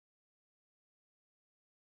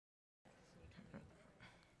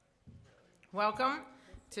Welcome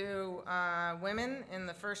to women in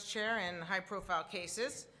the first chair in high-profile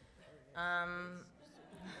cases.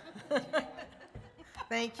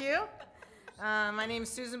 Thank you. My name is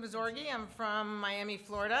Susan Bazorgi. I'm from Miami,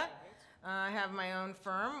 Florida. I have my own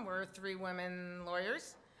firm. We're 3 women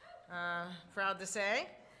lawyers, proud to say.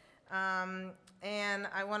 And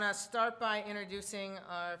I want to start by introducing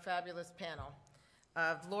our fabulous panel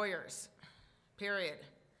of lawyers, period.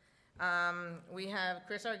 We have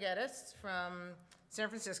Chris Arguedas from San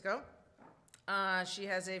Francisco. She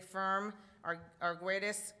has a firm,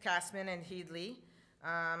 Arguedas, Castman, and Headley,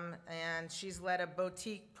 and she's led a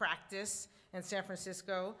boutique practice in San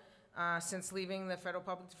Francisco since leaving the Federal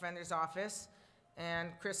Public Defender's Office. And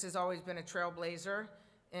Chris has always been a trailblazer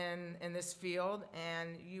in this field,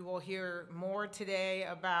 and you will hear more today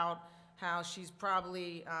about how she's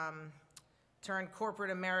probably turned corporate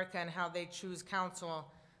America and how they choose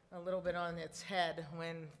counsel a little bit on its head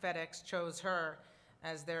when FedEx chose her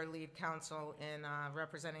as their lead counsel in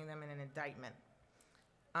representing them in an indictment.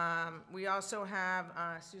 We also have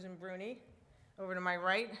Susan Bruni, over to my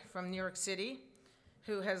right, from New York City,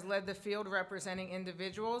 who has led the field representing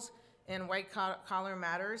individuals in white-collar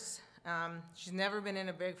matters. She's never been in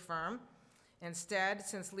a big firm. Instead,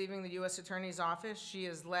 since leaving the U.S. Attorney's Office, she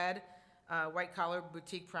has led a white-collar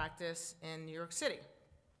boutique practice in New York City.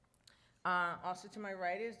 Also to my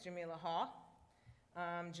right is Jamila Hall.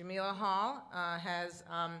 Jamila Hall has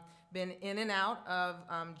been in and out of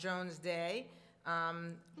Jones Day.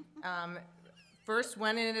 First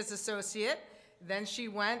went in as associate, then she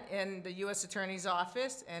went in the U.S. Attorney's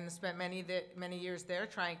Office and spent many years there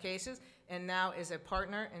trying cases, and now is a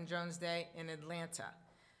partner in Jones Day in Atlanta.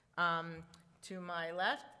 To my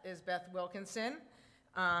left is Beth Wilkinson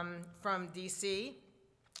from D.C.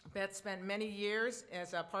 Beth spent many years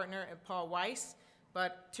as a partner at Paul Weiss,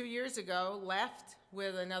 but 2 years ago left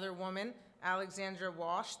with another woman, Alexandra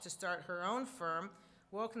Walsh, to start her own firm,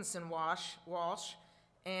 Wilkinson Walsh,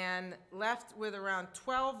 and left with around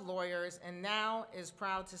 12 lawyers, and now is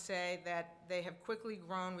proud to say that they have quickly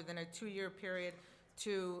grown within a 2-year period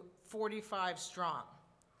to 45 strong.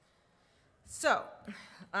 So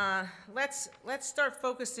let's start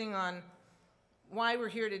focusing on why we're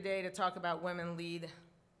here today to talk about women lead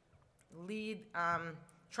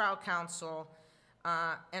trial counsel.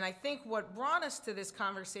 And I think what brought us to this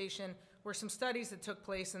conversation were some studies that took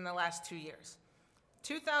place in the last 2 years.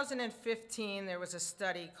 2015, there was a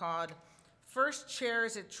study called First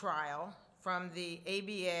Chairs at Trial from the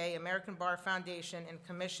ABA, American Bar Foundation, and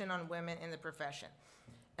Commission on Women in the Profession.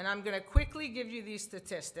 And I'm going to quickly give you these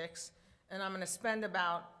statistics, and I'm going to spend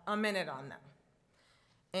about a minute on them.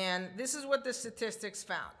 And this is what the statistics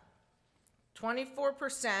found.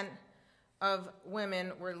 24% of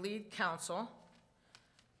women were lead counsel.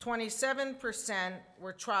 27%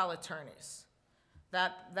 were trial attorneys.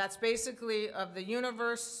 That's basically of the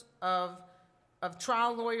universe of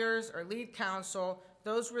trial lawyers or lead counsel,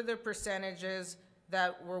 those were the percentages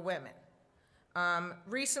that were women.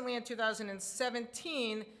 Recently in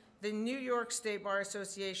 2017, the New York State Bar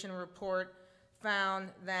Association report found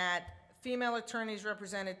that female attorneys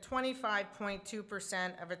represented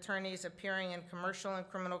 25.2% of attorneys appearing in commercial and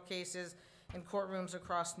criminal cases in courtrooms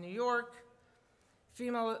across New York.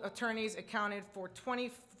 Female attorneys accounted for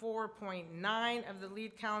 24.9% of the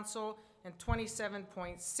lead counsel and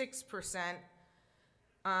 27.6%.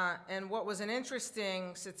 And what was an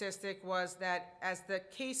interesting statistic was that as the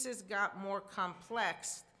cases got more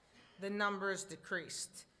complex, the numbers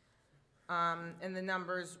decreased. And the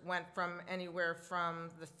numbers went from anywhere from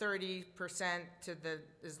the 30% to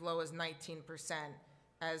as low as 19%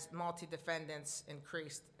 as multi-defendants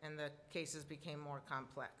increased and the cases became more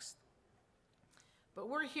complex. But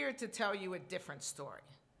we're here to tell you a different story.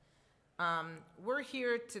 We're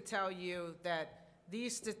here to tell you that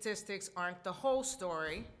these statistics aren't the whole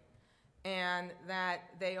story and that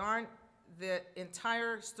they aren't the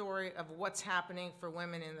entire story of what's happening for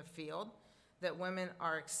women in the field, that women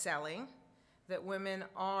are excelling, that women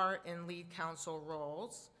are in lead counsel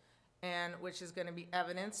roles, and which is going to be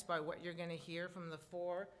evidenced by what you're going to hear from the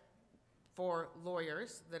four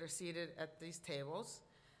lawyers that are seated at these tables.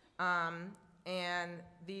 And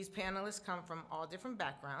these panelists come from all different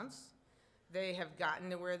backgrounds. They have gotten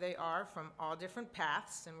to where they are from all different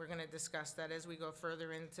paths, and we're going to discuss that as we go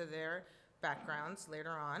further into their backgrounds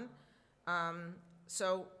later on.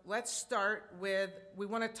 So let's start with, we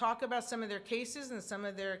want to talk about some of their cases and some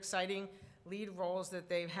of their exciting lead roles that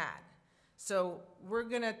they've had. So we're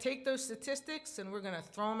going to take those statistics and we're going to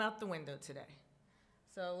throw them out the window today.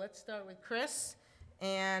 So let's start with Chris,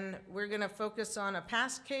 and we're going to focus on a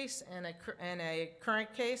past case and a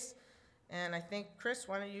current case, And I think, Chris,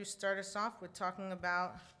 why don't you start us off with talking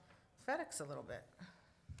about FedEx a little bit?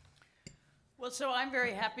 Well, so I'm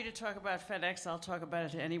very happy to talk about FedEx. I'll talk about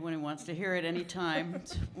it to anyone who wants to hear it any time.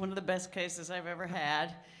 It's one of the best cases I've ever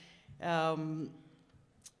had. The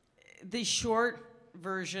short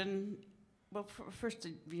version, well, first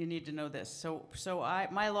you need to know this.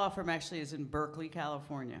 My law firm actually is in Berkeley,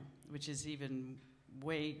 California, which is even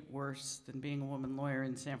way worse than being a woman lawyer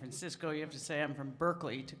in San Francisco. You have to say I'm from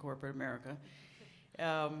Berkeley to corporate America.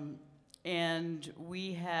 And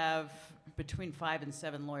we have between 5 and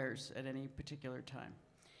 7 lawyers at any particular time.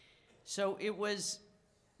 So it was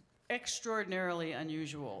extraordinarily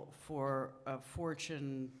unusual for a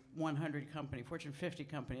Fortune 100 company, Fortune 50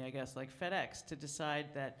 company, I guess, like FedEx, to decide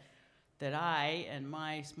that I and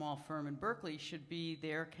my small firm in Berkeley should be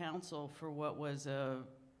their counsel for what was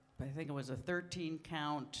I think it was a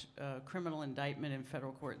 13-count criminal indictment in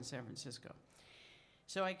federal court in San Francisco.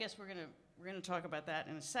 So I guess we're gonna talk about that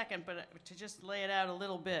in a second, but to just lay it out a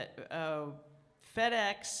little bit,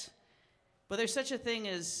 FedEx, well, there's such a thing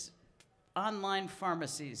as online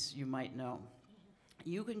pharmacies, you might know.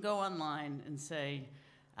 You can go online and say,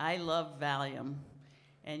 I love Valium,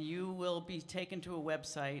 and you will be taken to a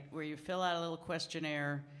website where you fill out a little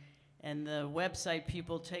questionnaire, and the website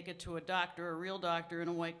people take it to a doctor, a real doctor in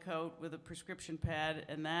a white coat with a prescription pad,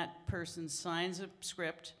 and that person signs a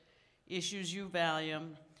script, issues you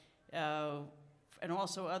Valium, and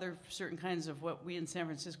also other certain kinds of what we in San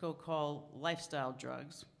Francisco call lifestyle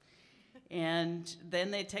drugs. And then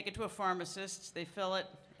they take it to a pharmacist, they fill it,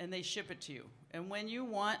 and they ship it to you. And when you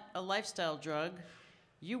want a lifestyle drug,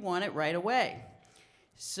 you want it right away.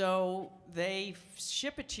 So they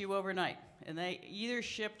ship it to you overnight. And they either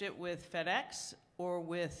shipped it with FedEx or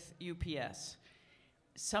with UPS,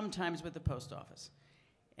 sometimes with the post office.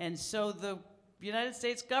 And so the United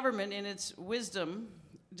States government, in its wisdom,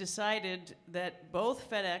 decided that both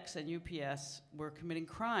FedEx and UPS were committing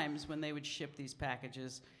crimes when they would ship these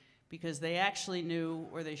packages, because they actually knew,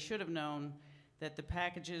 or they should have known, that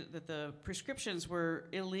the prescriptions were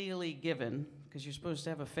illegally given, because you're supposed to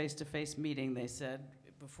have a face-to-face meeting, they said,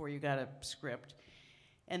 before you got a script.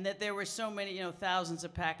 And that there were so many, thousands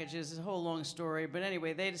of packages, it's a whole long story, but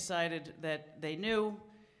anyway, they decided that they knew,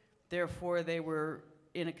 therefore they were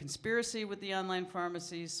in a conspiracy with the online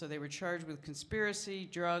pharmacies, so they were charged with conspiracy,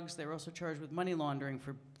 drugs, they were also charged with money laundering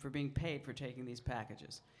for being paid for taking these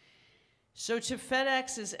packages. So to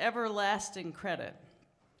FedEx's everlasting credit,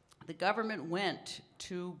 the government went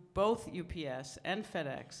to both UPS and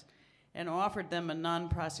FedEx and offered them a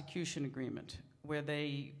non-prosecution agreement where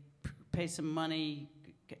they pay some money,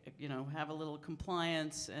 have a little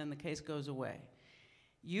compliance, and the case goes away.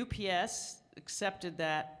 UPS accepted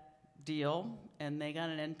that deal, and they got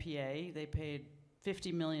an NPA. They paid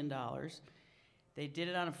 $50 million. They did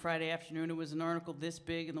it on a Friday afternoon. It was an article this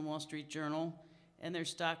big in the Wall Street Journal, and their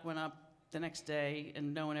stock went up the next day,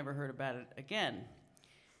 and no one ever heard about it again.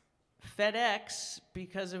 FedEx,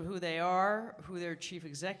 because of who they are, who their chief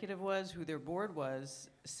executive was, who their board was,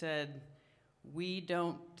 said, we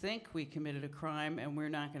don't think we committed a crime, and we're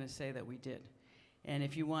not going to say that we did. And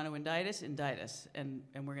if you want to indict us, and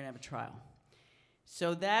we're going to have a trial.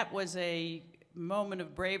 So that was a moment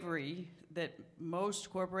of bravery that most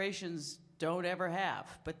corporations don't ever have,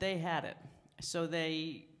 but they had it. So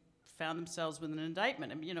they found themselves with an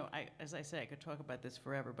indictment. And as I say, I could talk about this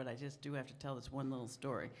forever, but I just do have to tell this one little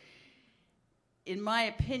story. In my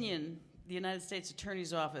opinion, the United States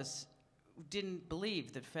Attorney's Office didn't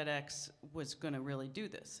believe that FedEx was going to really do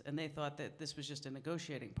this, and they thought that this was just a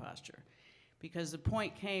negotiating posture. Because the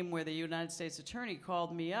point came where the United States Attorney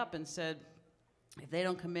called me up and said, if they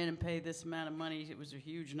don't come in and pay this amount of money, it was a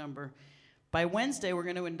huge number, by Wednesday we're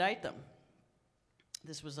going to indict them.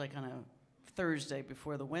 This was like on a Thursday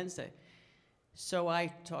before the Wednesday. So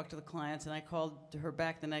I talked to the clients, and I called her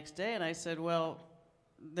back the next day, and I said, well,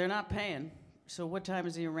 they're not paying, so what time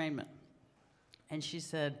is the arraignment? And she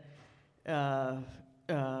said, do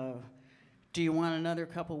you want another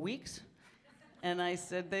couple weeks? And I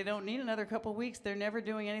said, they don't need another couple weeks. They're never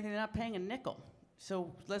doing anything. They're not paying a nickel.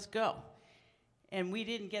 So let's go. And we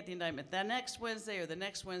didn't get the indictment that next Wednesday or the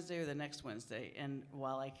next Wednesday or the next Wednesday. And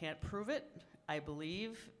while I can't prove it, I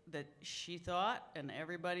believe that she thought and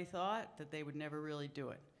everybody thought that they would never really do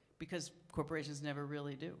it, because corporations never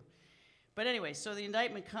really do. But anyway, so the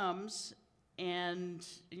indictment comes, and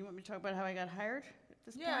you want me to talk about how I got hired?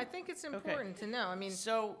 Yeah, I think it's important to know. I mean,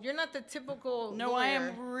 so you're not the typical No, lawyer. I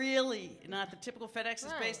am really not the typical. FedEx is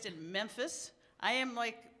Right. based in Memphis. I am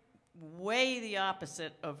like way the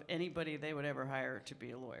opposite of anybody they would ever hire to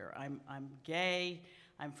be a lawyer. I'm gay.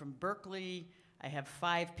 I'm from Berkeley. I have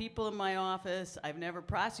 5 people in my office. I've never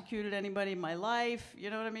prosecuted anybody in my life. You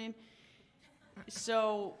know what I mean?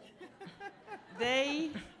 So they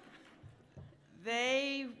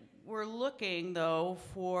were looking, though,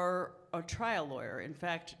 for a trial lawyer. In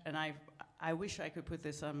fact, and I wish I could put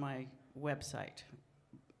this on my website.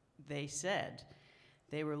 They said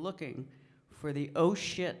they were looking for the oh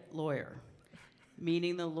shit lawyer,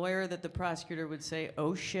 meaning the lawyer that the prosecutor would say,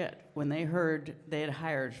 oh shit, when they heard they had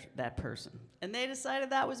hired that person. And they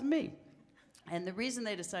decided that was me. And the reason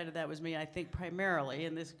they decided that was me, I think primarily,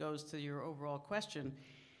 and this goes to your overall question,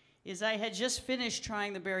 is I had just finished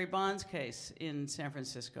trying the Barry Bonds case in San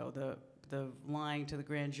Francisco, the lying to the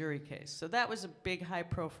grand jury case. So that was a big,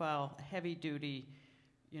 high-profile, heavy-duty,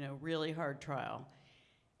 really hard trial.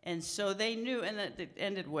 And so they knew, and that it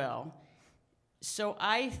ended well. So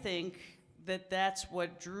I think that that's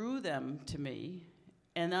what drew them to me.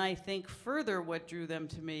 And I think further what drew them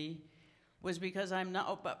to me was because I'm not,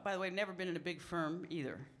 oh, by the way, I've never been in a big firm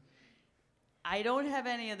either. I don't have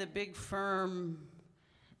any of the big firm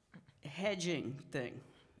hedging thing,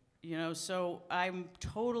 so I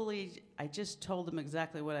just told them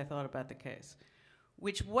exactly what I thought about the case,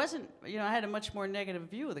 which wasn't, I had a much more negative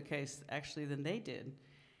view of the case, actually, than they did.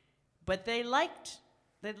 But they liked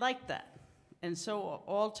that. And so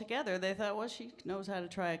all together, they thought, well, she knows how to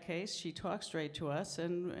try a case. She talks straight to us,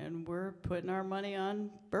 and we're putting our money on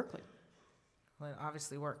Berkeley. Well, it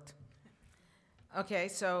obviously worked. Okay,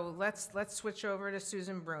 so let's switch over to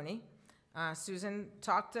Susan Bruni. Susan,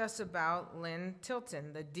 talk to us about Lynn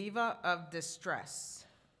Tilton, the diva of distress.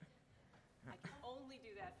 I can only do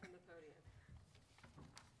that from the podium.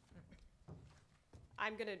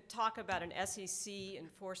 I'm going to talk about an SEC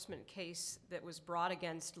enforcement case that was brought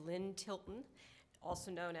against Lynn Tilton, also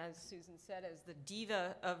known, as Susan said, as the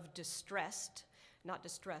diva of distressed, not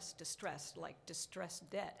distressed, distressed, like distressed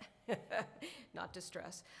debt, not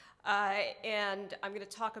distress. And I'm going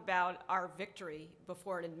to talk about our victory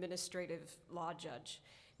before an administrative law judge.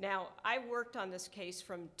 Now, I worked on this case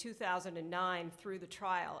from 2009 through the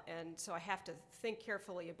trial, and so I have to think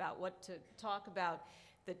carefully about what to talk about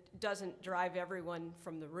that doesn't drive everyone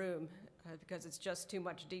from the room because it's just too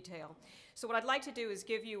much detail. So what I'd like to do is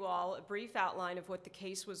give you all a brief outline of what the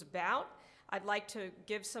case was about. I'd like to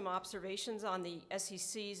give some observations on the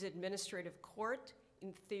SEC's administrative court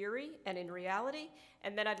in theory and in reality,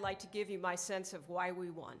 and then I'd like to give you my sense of why we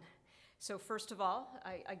won. So first of all,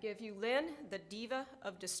 I give you Lynn, the diva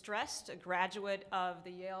of distress, a graduate of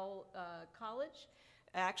the Yale College,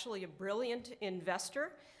 actually a brilliant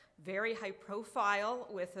investor, very high profile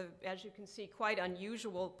with, as you can see, quite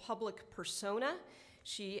unusual public persona.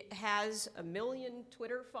 She has 1 million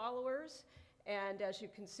Twitter followers, and as you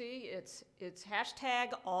can see, it's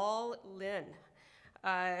hashtag all Lynn.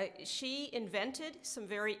 She invented some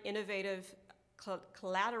very innovative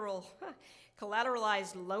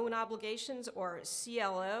collateralized loan obligations, or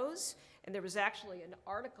CLOs, and there was actually an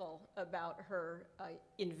article about her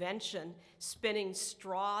invention, spinning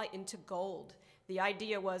straw into gold. The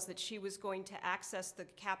idea was that she was going to access the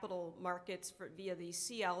capital markets via these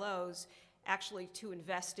CLOs, actually to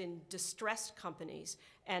invest in distressed companies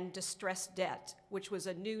and distressed debt, which was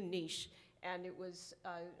a new niche. And it was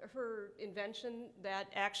her invention that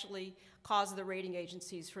actually caused the rating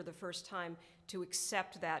agencies for the first time to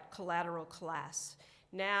accept that collateral class.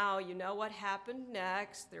 Now, you know what happened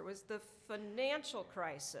next. There was the financial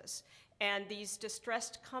crisis, and these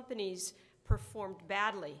distressed companies performed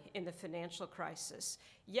badly in the financial crisis.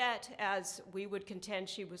 Yet, as we would contend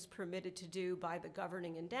she was permitted to do by the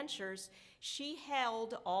governing indentures, she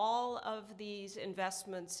held all of these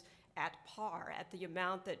investments at par, at the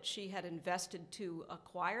amount that she had invested to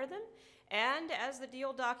acquire them. And as the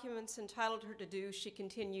deal documents entitled her to do, she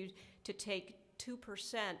continued to take 2%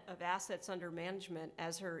 of assets under management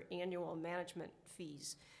as her annual management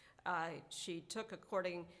fees. She took,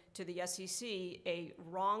 according to the SEC, a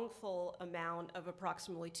wrongful amount of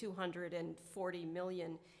approximately $240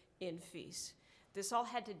 million in fees. This all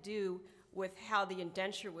had to do with how the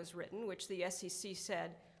indenture was written, which the SEC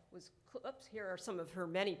said was, oops, here are some of her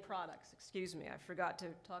many products. Excuse me, I forgot to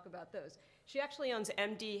talk about those. She actually owns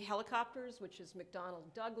MD Helicopters, which is McDonnell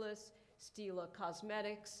Douglas, Stila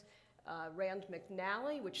Cosmetics, Rand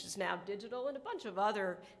McNally, which is now digital, and a bunch of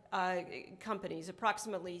other companies,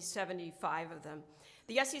 approximately 75 of them.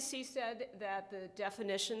 The SEC said that the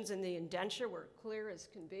definitions in the indenture were clear as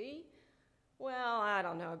can be. Well, I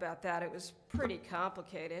don't know about that. It was pretty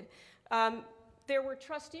complicated. There were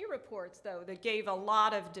trustee reports, though, that gave a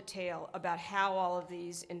lot of detail about how all of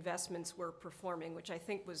these investments were performing, which I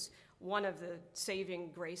think was one of the saving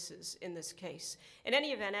graces in this case. In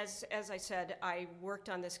any event, as I said, I worked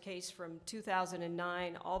on this case from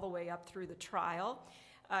 2009 all the way up through the trial.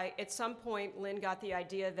 At some point, Lynn got the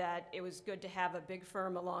idea that it was good to have a big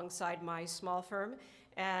firm alongside my small firm,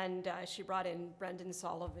 and she brought in Brendan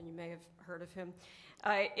Sullivan. You may have heard of him.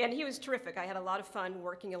 And he was terrific. I had a lot of fun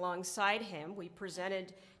working alongside him. We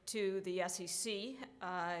presented to the SEC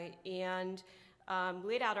and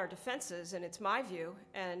laid out our defenses, and it's my view,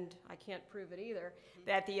 and I can't prove it either,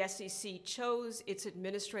 that the SEC chose its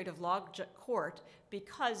administrative law court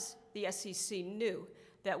because the SEC knew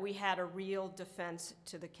that we had a real defense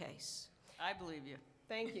to the case. I believe you.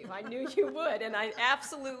 Thank you. I knew you would, and I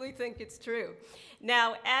absolutely think it's true.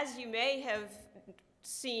 Now, as you may have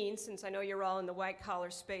seen, since I know you're all in the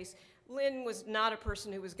white-collar space, Lynn was not a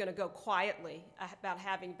person who was going to go quietly about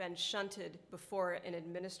having been shunted before an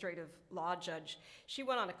administrative law judge. She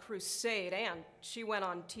went on a crusade, and she went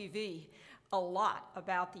on TV a lot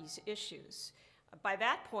about these issues. By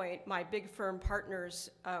that point, my big firm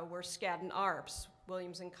partners were Skadden Arps,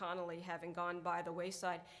 Williams and Connolly having gone by the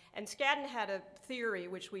wayside. And Skadden had a theory,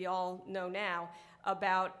 which we all know now,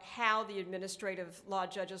 about how the administrative law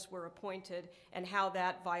judges were appointed and how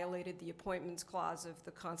that violated the Appointments Clause of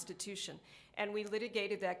the Constitution. And we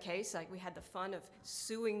litigated that case. We had the fun of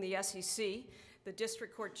suing the SEC. The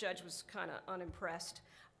district court judge was kind of unimpressed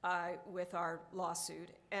with our lawsuit.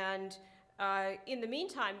 And in the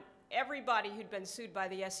meantime, everybody who'd been sued by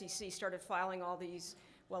the SEC started filing all these,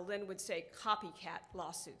 well, Lynn would say, copycat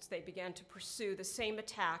lawsuits. They began to pursue the same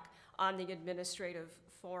attack on the administrative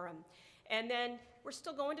forum. And then we're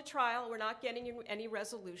still going to trial. We're not getting any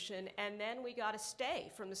resolution. And then we got a stay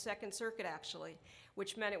from the Second Circuit, actually,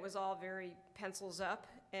 which meant it was all very pencils up.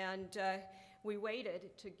 And we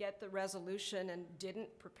waited to get the resolution and didn't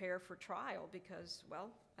prepare for trial because,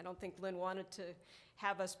 well, I don't think Lynn wanted to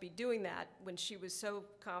have us be doing that when she was so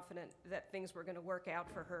confident that things were going to work out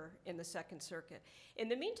for her in the Second Circuit. In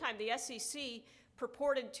the meantime, the SEC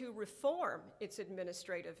purported to reform its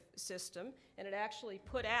administrative system, and it actually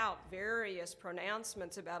put out various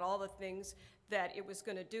pronouncements about all the things that it was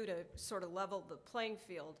going to do to sort of level the playing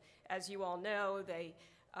field. As you all know, they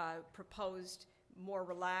proposed more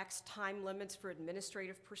relaxed time limits for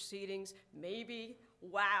administrative proceedings. Maybe,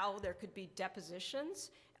 wow, there could be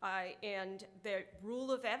depositions. And the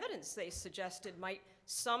rule of evidence, they suggested, might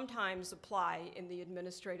sometimes apply in the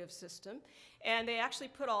administrative system. And they actually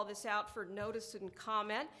put all this out for notice and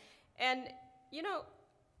comment. And, you know,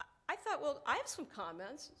 I thought, well, I have some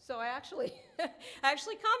comments. So I actually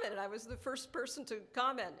commented. I was the first person to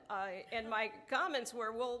comment. And my comments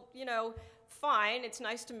were, well, you know, fine, it's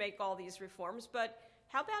nice to make all these reforms, but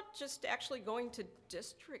how about just actually going to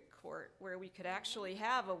district court where we could actually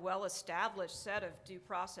have a well-established set of due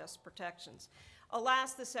process protections?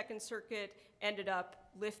 Alas, the Second Circuit ended up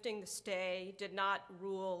lifting the stay, did not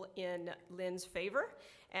rule in Lynn's favor,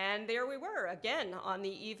 and there we were, again, on the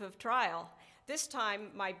eve of trial. This time,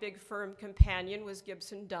 my big firm companion was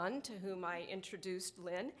Gibson Dunn, to whom I introduced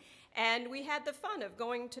Lynn, and we had the fun of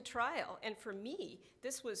going to trial. And for me,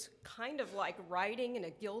 this was kind of like riding in a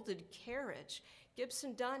gilded carriage.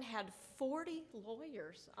 Gibson Dunn had 40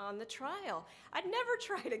 lawyers on the trial. I'd never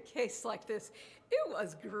tried a case like this. It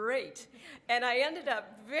was great. And I ended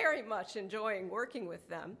up very much enjoying working with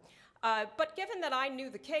them. But given that I knew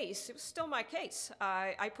the case, it was still my case.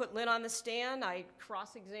 I put Lynn on the stand. I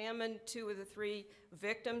cross-examined 2 of the 3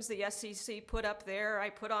 victims the SEC put up there. I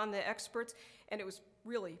put on the experts, and it was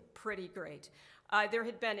really pretty great. There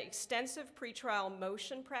had been extensive pretrial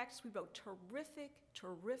motion practice. We wrote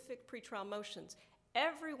terrific pretrial motions,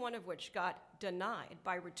 every one of which got denied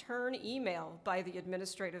by return email by the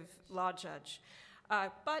administrative law judge.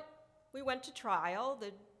 But we went to trial.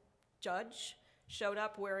 The judge showed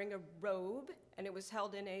up wearing a robe, and it was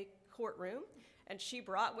held in a courtroom. And she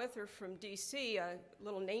brought with her from DC a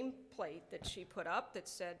little nameplate that she put up that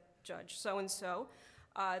said, Judge so-and-so.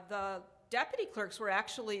 The deputy clerks were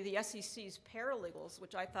actually the SEC's paralegals,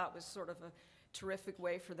 which I thought was sort of a terrific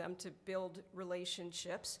way for them to build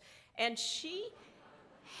relationships. And she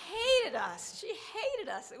hated us. She hated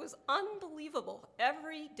us. It was unbelievable.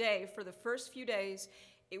 Every day for the first few days,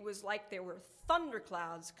 it was like there were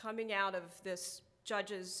thunderclouds coming out of this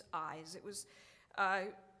judge's eyes. It was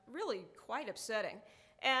really quite upsetting.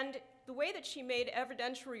 And the way that she made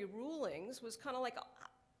evidentiary rulings was kind of like,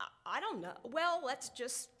 I don't know. Well, let's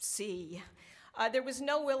just see. There was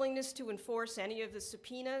no willingness to enforce any of the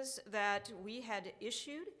subpoenas that we had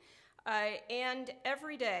issued. And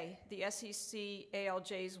every day, the SEC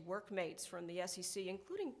ALJ's workmates from the SEC,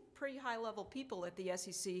 including pretty high-level people at the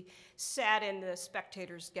SEC sat in the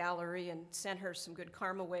spectators gallery and sent her some good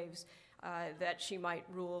karma waves that she might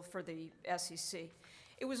rule for the SEC.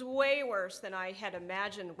 It was way worse than I had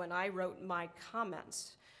imagined when I wrote my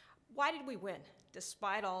comments. Why did we win,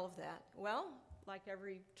 despite all of that? Well, like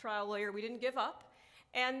every trial lawyer, we didn't give up.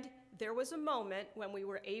 And there was a moment when we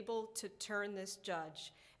were able to turn this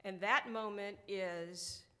judge. And that moment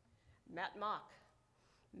is Matt Mock.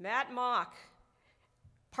 Matt Mock,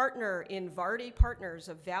 partner in Vardy Partners,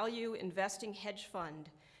 a value investing hedge fund.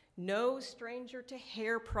 No stranger to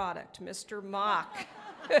hair product, Mr. Mock.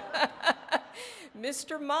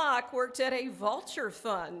 Mr. Mock worked at a vulture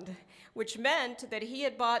fund, which meant that he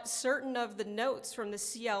had bought certain of the notes from the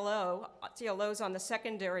CLOs on the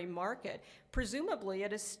secondary market, presumably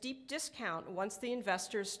at a steep discount once the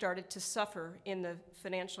investors started to suffer in the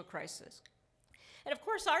financial crisis. And of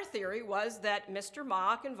course, our theory was that Mr.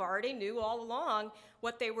 Mock and Vardy knew all along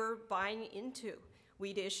what they were buying into.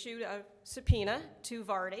 We'd issued a subpoena to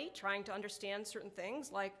Vardy, trying to understand certain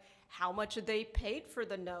things like how much had they paid for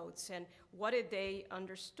the notes and what had they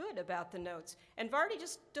understood about the notes. And Vardy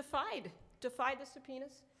just defied the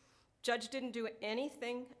subpoenas. Judge didn't do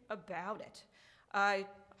anything about it. I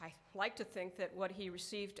like to think that what he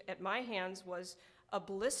received at my hands was a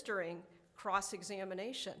blistering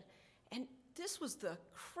cross-examination. And this was the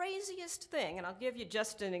craziest thing, and I'll give you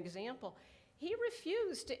just an example. He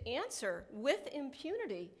refused to answer with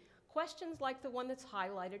impunity questions like the one that's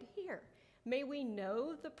highlighted here. May we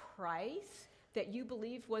know the price that you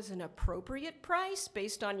believe was an appropriate price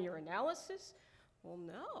based on your analysis? Well,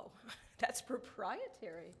 no, that's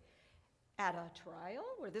proprietary. At a trial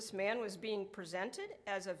where this man was being presented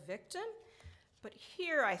as a victim? But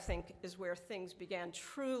here, I think, is where things began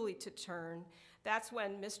truly to turn. That's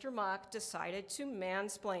when Mr. Mock decided to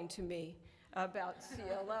mansplain to me about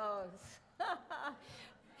CLOs.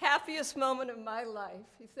 Happiest moment of my life.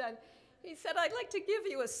 He said, I'd like to give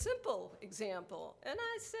you a simple example. And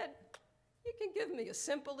I said, you can give me a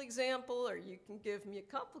simple example or you can give me a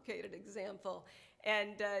complicated example.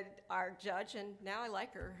 And our judge, and now I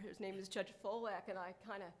like her, his name is Judge Folak, and I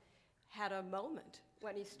kind of had a moment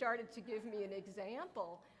when he started to give me an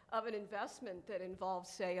example of an investment that involved,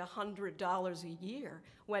 say, $100 a year,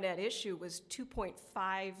 when at issue was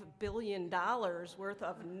 $2.5 billion worth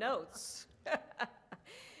of notes.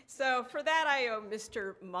 So for that, I owe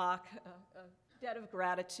Mr. Mock a debt of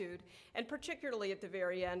gratitude, and particularly at the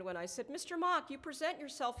very end when I said, Mr. Mock, you present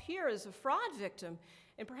yourself here as a fraud victim,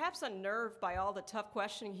 and perhaps unnerved by all the tough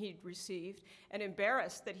questioning he'd received and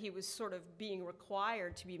embarrassed that he was sort of being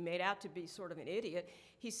required to be made out to be sort of an idiot,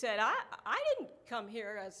 he said, I didn't come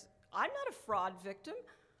here as, I'm not a fraud victim.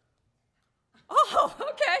 Oh,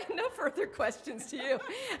 okay, no further questions to you.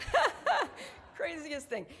 Craziest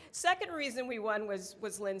thing. Second reason we won was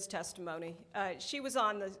Lynn's testimony. She was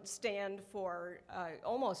on the stand for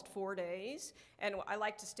almost 4 days, and I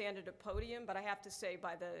like to stand at a podium, but I have to say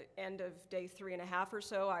by the end of day 3.5 or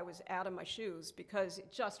so, I was out of my shoes because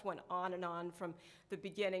it just went on and on from the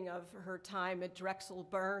beginning of her time at Drexel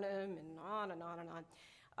Burnham and on and on and on.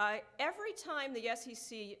 Every time the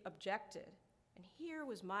SEC objected, and here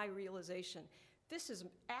was my realization, this is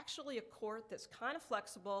actually a court that's kind of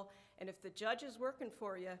flexible, and if the judge is working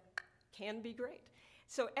for you, can be great.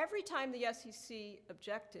 So every time the SEC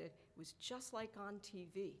objected, it was just like on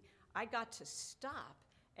TV. I got to stop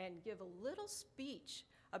and give a little speech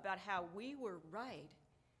about how we were right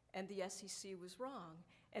and the SEC was wrong.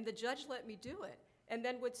 And the judge let me do it, and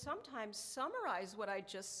then would sometimes summarize what I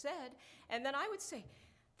just said, and then I would say,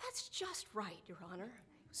 that's just right, Your Honor.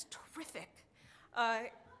 It was terrific.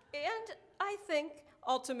 And I think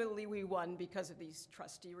ultimately we won because of these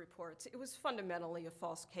trustee reports. It was fundamentally a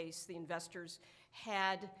false case. The investors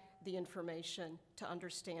had the information to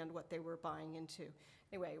understand what they were buying into.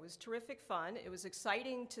 Anyway, it was terrific fun. It was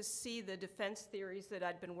exciting to see the defense theories that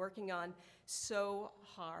I'd been working on so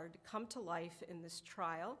hard come to life in this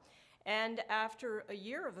trial. And after a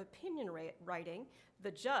year of opinion writing,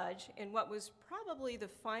 the judge, in what was probably the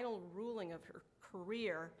final ruling of her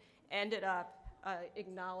career, ended up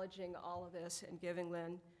acknowledging all of this and giving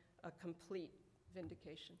Lynn a complete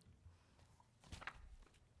vindication.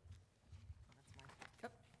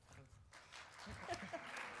 Yep.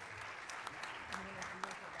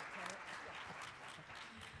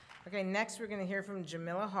 Okay, next we're going to hear from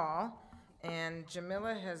Jamila Hall. And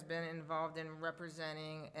Jamila has been involved in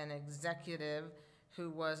representing an executive who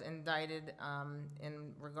was indicted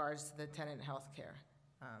in regards to the tenant healthcare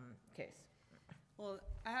case. Well,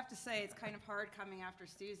 I have to say it's kind of hard coming after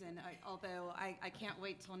Susan, although I can't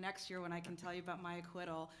wait till next year when I can tell you about my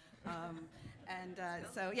acquittal. And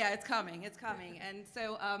so, yeah, it's coming. And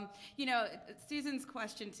so, Susan's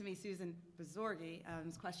question to me, Susan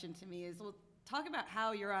Bazorgi's question to me is, well, talk about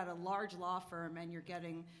how you're at a large law firm and you're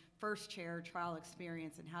getting first chair trial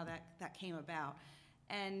experience and how that came about.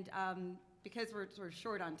 And because we're sort of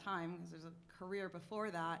short on time, because there's a career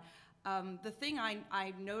before that, the thing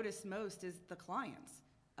I notice most is the clients.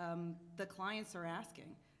 The clients are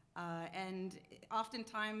asking. And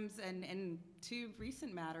oftentimes, and in two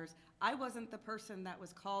recent matters, I wasn't the person that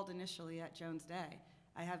was called initially at Jones Day.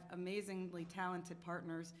 I have amazingly talented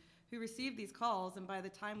partners who received these calls, and by the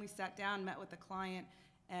time we sat down, met with the client,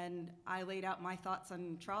 and I laid out my thoughts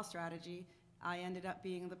on trial strategy, I ended up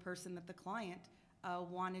being the person that the client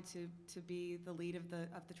wanted to be the lead of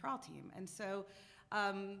the trial team. And so,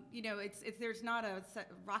 there's not a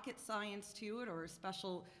rocket science to it or a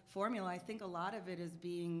special formula. I think a lot of it is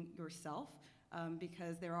being yourself,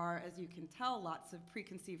 because there are, as you can tell, lots of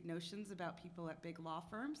preconceived notions about people at big law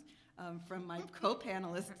firms from my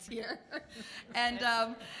co-panelists here. And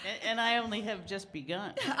I only have just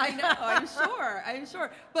begun. I know, I'm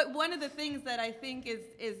sure. But one of the things that I think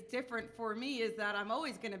is different for me is that I'm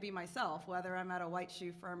always going to be myself, whether I'm at a white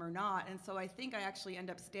shoe firm or not. And so I think I actually end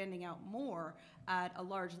up standing out more at a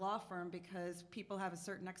large law firm because people have a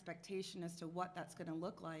certain expectation as to what that's going to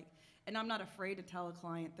look like. And I'm not afraid to tell a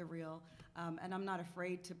client the real, and I'm not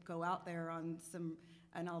afraid to go out there on some,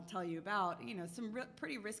 and I'll tell you about, some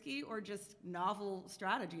pretty risky or just novel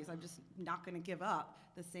strategies. I'm just not going to give up,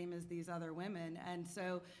 the same as these other women. And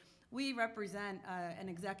so we represent an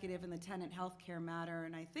executive in the tenant healthcare matter,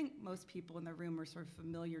 and I think most people in the room are sort of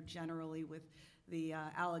familiar generally with the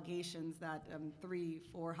allegations that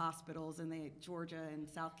 3-4 hospitals in the Georgia and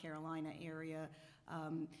South Carolina area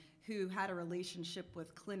who had a relationship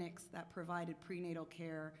with clinics that provided prenatal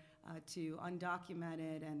care to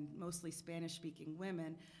undocumented and mostly Spanish-speaking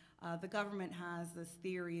women. The government has this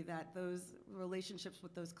theory that those relationships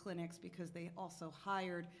with those clinics, because they also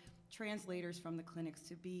hired translators from the clinics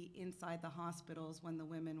to be inside the hospitals when the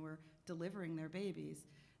women were delivering their babies,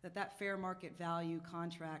 that fair market value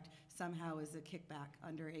contract somehow is a kickback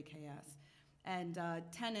under AKS. And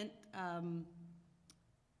Tenant,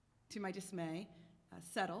 to my dismay,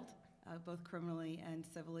 settled, both criminally and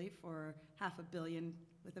civilly, for $500 million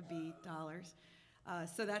with a B dollars.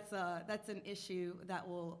 So that's an issue that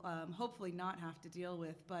we'll hopefully not have to deal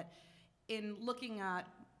with. But in looking at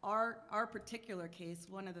our particular case,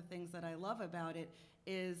 one of the things that I love about it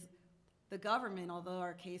is the government, although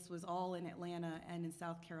our case was all in Atlanta and in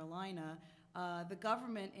South Carolina, the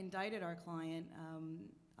government indicted our client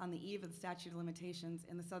on the eve of the statute of limitations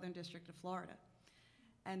in the Southern District of Florida.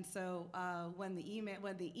 And so when the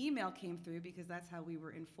email came through, because that's how we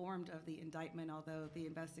were informed of the indictment, although the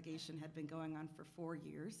investigation had been going on for 4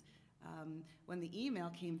 years, when the email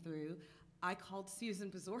came through, I called Susan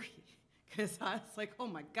Bazorgi, because I was like, oh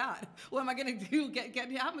my God, what am I going to do?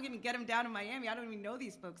 How am I going to get him down in Miami? I don't even know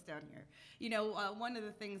these folks down here. One of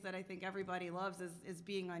the things that I think everybody loves is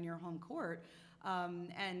being on your home court.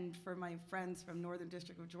 And for my friends from Northern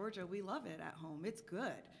District of Georgia, we love it at home. It's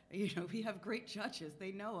good. We have great judges.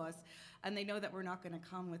 They know us, and they know that we're not going to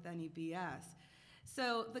come with any BS.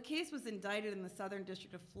 So the case was indicted in the Southern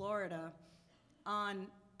District of Florida on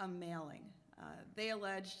a mailing. They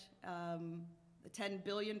alleged a $10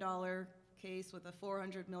 billion case with a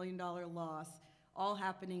 $400 million loss, all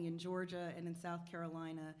happening in Georgia and in South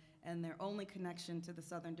Carolina, and their only connection to the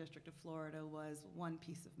Southern District of Florida was one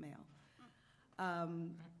piece of mail.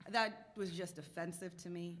 That was just offensive to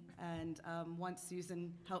me, and once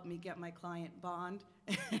Susan helped me get my client bond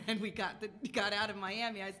and we got out of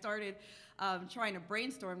Miami, I started trying to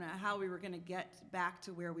brainstorm how we were going to get back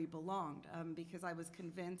to where we belonged, because I was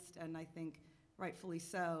convinced, and I think rightfully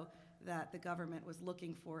so, that the government was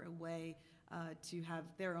looking for a way to have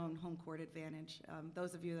their own home court advantage.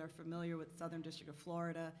 Those of you that are familiar with Southern District of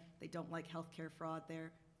Florida, they don't like healthcare fraud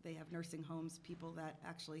there. They have nursing homes, people that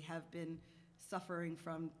actually have been suffering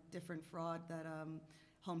from different fraud that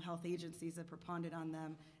home health agencies have propounded on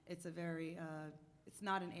them. It's it's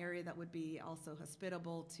not an area that would be also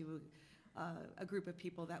hospitable to a group of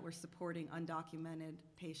people that were supporting undocumented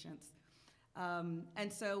patients.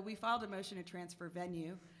 And so we filed a motion to transfer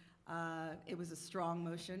venue. It was a strong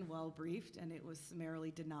motion, well briefed, and it was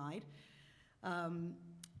summarily denied.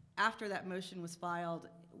 After that motion was filed,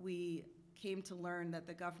 we came to learn that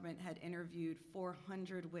the government had interviewed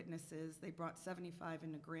 400 witnesses. They brought 75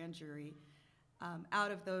 in a grand jury. Out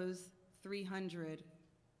of those, 300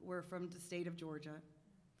 were from the state of Georgia.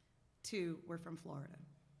 2 were from Florida.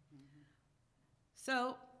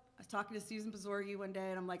 So I was talking to Susan Bazorgi one day,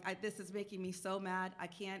 and I'm like, this is making me so mad. I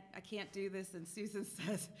can't do this. And Susan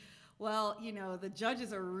says, well, you know, the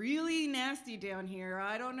judges are really nasty down here.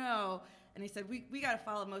 I don't know. And he said, we got to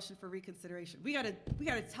file a motion for reconsideration. We got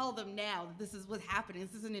to tell them now that this is what's happening.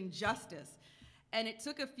 This is an injustice. And it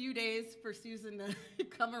took a few days for Susan to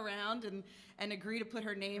come around and agree to put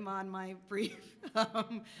her name on my brief.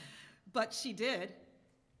 But she did.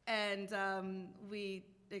 And we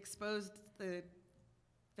exposed the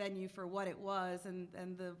venue for what it was.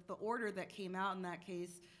 And the order that came out in that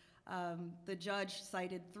case, the judge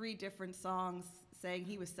cited 3 different songs saying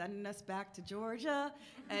he was sending us back to Georgia.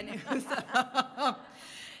 And it was,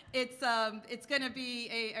 it's going to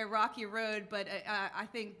be a rocky road, but I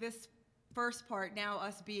think this first part, now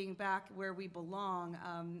us being back where we belong,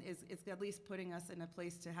 is at least putting us in a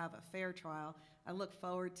place to have a fair trial. I look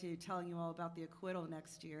forward to telling you all about the acquittal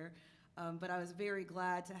next year. But I was very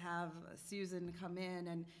glad to have Susan come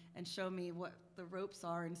in and show me what the ropes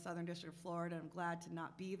are in Southern District of Florida. I'm glad to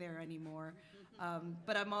not be there anymore.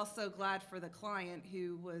 But I'm also glad for the client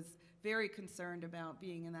who was very concerned about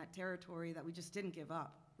being in that territory, that we just didn't give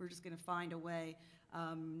up. We're just going to find a way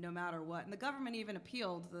no matter what. And the government even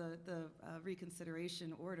appealed the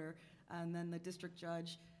reconsideration order, and then the district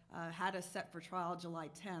judge had us set for trial July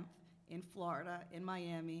 10th in Florida, in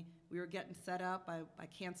Miami. We were getting set up. I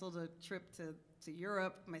canceled a trip to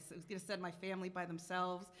Europe. I was going to send my family by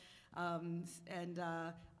themselves. And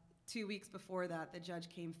 2 weeks before that, the judge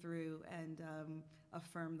came through and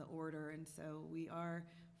affirmed the order. And so we are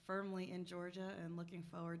firmly in Georgia and looking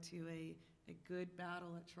forward to a good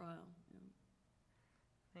battle at trial.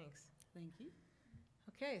 Thanks. Thank you.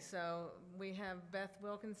 Okay, so we have Beth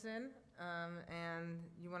Wilkinson, and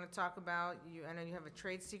you want to talk about, I know you have a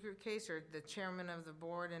trade secret case, or the chairman of the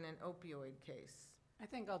board in an opioid case. I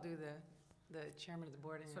think I'll do the chairman of the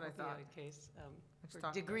board in That's an what I thought. opioid case. Let's For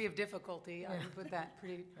talk degree about of difficulty, I would put that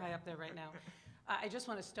pretty high up there right now. I just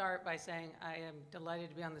want to start by saying I am delighted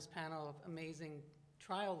to be on this panel of amazing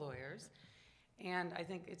trial lawyers. And I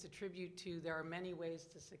think it's a tribute to, there are many ways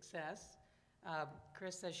to success.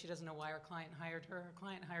 Chris says she doesn't know why her client hired her. Her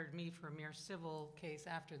client hired me for a mere civil case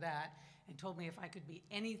after that and told me if I could be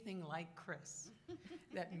anything like Chris,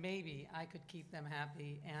 that maybe I could keep them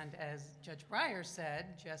happy. And as Judge Breyer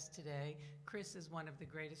said just today, Chris is one of the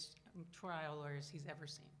greatest trial lawyers he's ever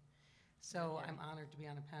seen. So I'm honored to be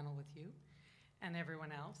on a panel with you and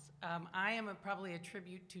everyone else. I am probably a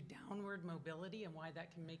tribute to downward mobility and why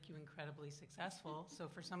that can make you incredibly successful. So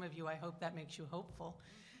for some of you, I hope that makes you hopeful.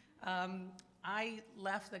 I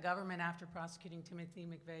left the government after prosecuting Timothy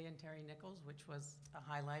McVeigh and Terry Nichols, which was a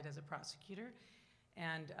highlight as a prosecutor.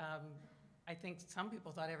 And I think some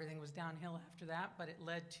people thought everything was downhill after that, but it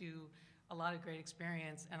led to a lot of great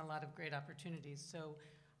experience and a lot of great opportunities. So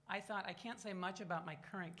I thought, I can't say much about my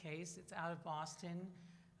current case. It's out of Boston.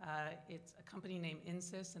 It's a company named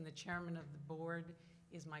Insys, and the chairman of the board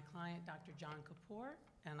is my client, Dr. John Kapoor,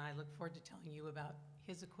 and I look forward to telling you about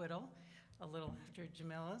his acquittal a little after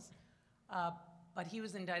Jamila's. But he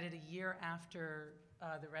was indicted a year after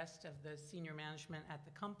the rest of the senior management at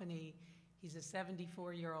the company. He's a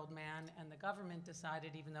 74-year-old man, and the government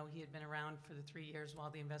decided, even though he had been around for the 3 years while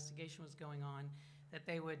the investigation was going on, that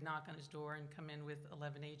they would knock on his door and come in with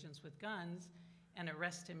 11 agents with guns and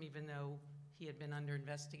arrest him, even though he had been under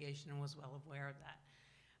investigation and was well aware of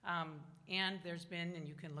that. And there's been, and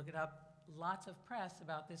you can look it up, lots of press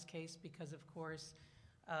about this case because, of course,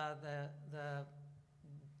 the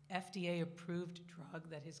FDA-approved drug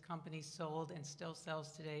that his company sold and still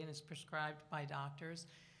sells today and is prescribed by doctors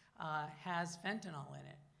has fentanyl in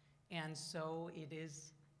it. And so it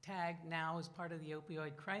is tagged now as part of the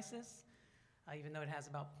opioid crisis, even though it has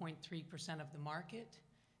about 0.3% of the market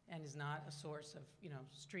and is not a source of,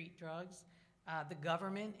 street drugs. The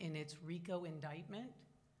government, in its RICO indictment,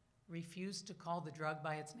 refused to call the drug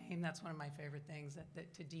by its name. That's one of my favorite things,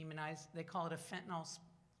 that to demonize. They call it a fentanyl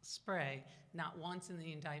spray. Not once in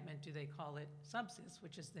the indictment do they call it Subsys,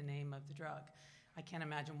 which is the name of the drug. I can't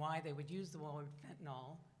imagine why they would use the word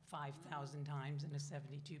fentanyl 5,000 times in a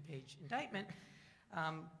 72-page indictment.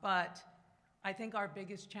 But I think our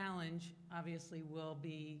biggest challenge, obviously, will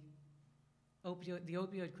be the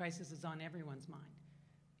opioid crisis is on everyone's mind.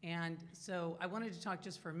 And so I wanted to talk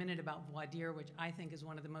just for a minute about voir dire, which I think is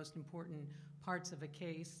one of the most important parts of a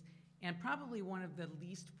case, and probably one of the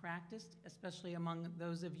least practiced, especially among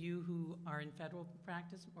those of you who are in federal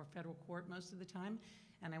practice or federal court most of the time.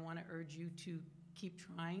 And I want to urge you to keep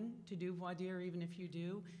trying to do voir dire, even if you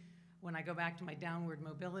do. When I go back to my downward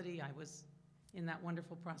mobility, I was in that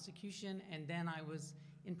wonderful prosecution, and then I was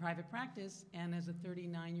in private practice, and as a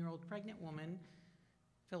 39-year-old pregnant woman,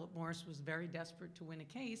 Philip Morris was very desperate to win a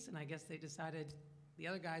case, and I guess they decided the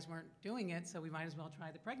other guys weren't doing it, so we might as well try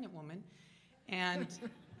the pregnant woman. And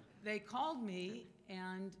they called me,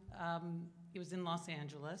 and it was in Los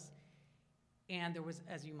Angeles, and there was,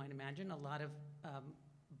 as you might imagine, a lot of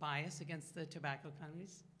bias against the tobacco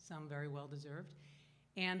companies, some very well-deserved.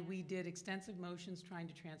 And we did extensive motions trying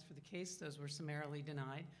to transfer the case. Those were summarily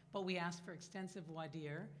denied. But we asked for extensive voir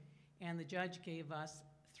dire, and the judge gave us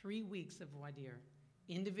 3 weeks of voir dire,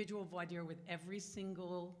 individual voir dire with every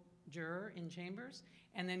single juror in chambers,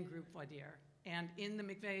 and then group voir dire. And in the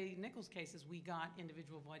McVeigh-Nichols cases, we got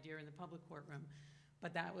individual voir dire in the public courtroom.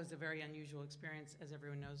 But that was a very unusual experience, as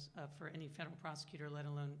everyone knows, for any federal prosecutor, let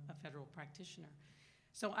alone a federal practitioner.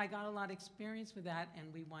 So I got a lot of experience with that,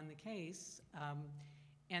 and we won the case.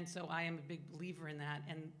 And so I am a big believer in that.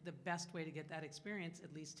 And the best way to get that experience,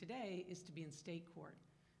 at least today, is to be in state court.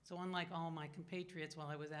 So unlike all my compatriots, while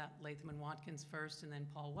I was at Latham and Watkins first and then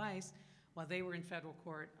Paul Weiss, while they were in federal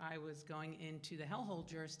court, I was going into the hellhole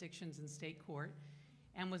jurisdictions in state court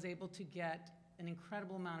and was able to get an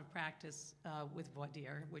incredible amount of practice with voir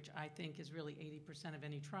dire, which I think is really 80% of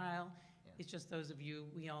any trial. Yeah. It's just those of you,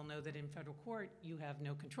 we all know that in federal court, you have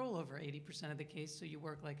no control over 80% of the case, so you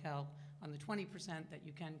work like hell on the 20% that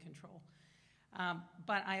you can control.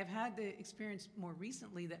 But I have had the experience more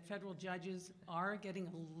recently that federal judges are getting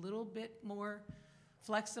a little bit more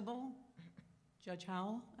flexible. Judge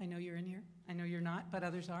Howell, I know you're in here. I know you're not, but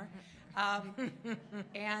others are.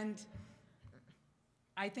 And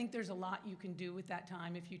I think there's a lot you can do with that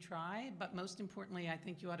time if you try, but most importantly, I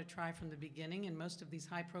think you ought to try from the beginning. In most of these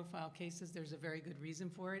high-profile cases, there's a very good reason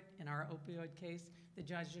for it. In our opioid case, the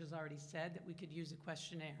judge has already said that we could use a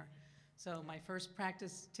questionnaire. So my first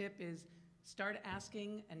practice tip is start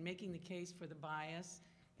asking and making the case for the bias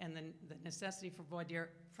and the necessity for voir dire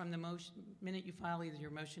from the minute you file either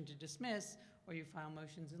your motion to dismiss or you file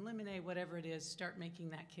motions in limine, whatever it is, start making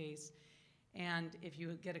that case. And if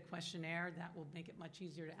you get a questionnaire, that will make it much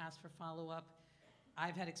easier to ask for follow-up.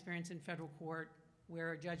 I've had experience in federal court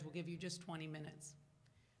where a judge will give you just 20 minutes.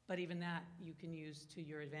 But even that you can use to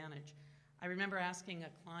your advantage. I remember asking a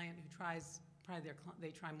client who tries, they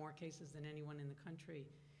try more cases than anyone in the country.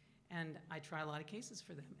 And I try a lot of cases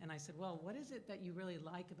for them. And I said, well, what is it that you really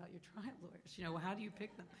like about your trial lawyers? You know, how do you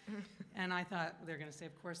pick them? And I thought they're going to say,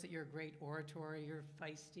 of course, that you're a great orator, you're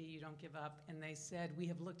feisty, you don't give up. And they said, we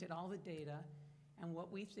have looked at all the data, and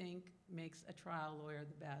what we think makes a trial lawyer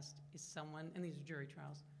the best is someone, and these are jury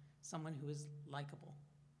trials, someone who is likable.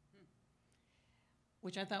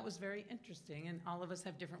 Which I thought was very interesting, and all of us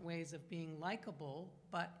have different ways of being likable,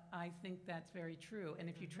 but I think that's very true. And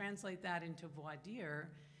if you translate that into voir dire,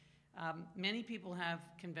 many people have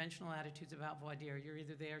conventional attitudes about voir dire. You're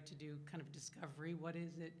either there to do kind of discovery, what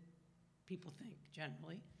is it people think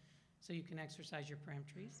generally, so you can exercise your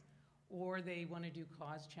peremptories, or they want to do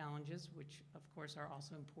cause challenges, which of course are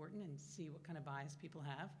also important, and see what kind of bias people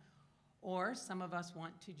have, or some of us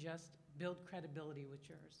want to just build credibility with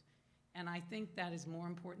jurors. And I think that is more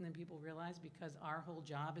important than people realize because our whole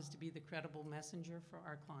job is to be the credible messenger for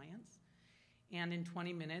our clients. And in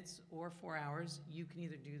 20 minutes or 4 hours, you can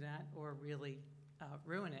either do that or really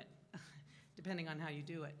ruin it, depending on how you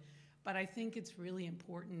do it. But I think it's really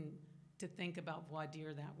important to think about voir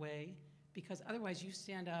dire that way, because otherwise you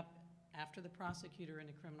stand up after the prosecutor in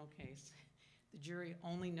a criminal case. The jury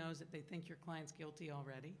only knows that they think your client's guilty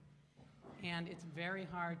already. And it's very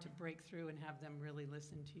hard to break through and have them really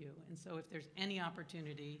listen to you. And so if there's any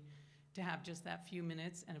opportunity to have just that few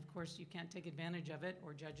minutes, and of course you can't take advantage of it,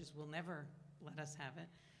 or judges will never let us have it,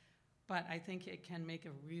 but I think it can make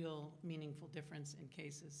a real meaningful difference in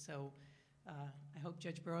cases. So I hope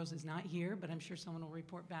Judge Burroughs is not here, but I'm sure someone will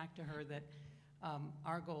report back to her that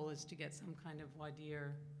our goal is to get some kind of voir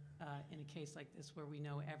dire in a case like this where we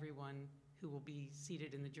know everyone who will be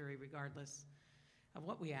seated in the jury, regardless of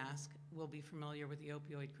what we ask, will be familiar with the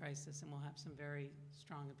opioid crisis and will have some very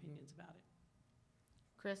strong opinions about it.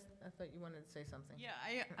 Chris, I thought you wanted to say something.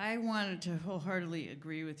 Yeah, I wanted to wholeheartedly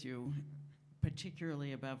agree with you,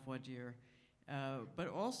 particularly about voir dire, but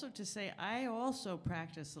also to say I also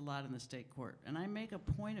practice a lot in the state court, and I make a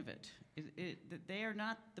point of it. That they are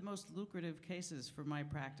not the most lucrative cases for my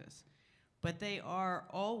practice, but they are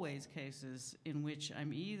always cases in which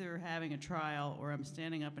I'm either having a trial or I'm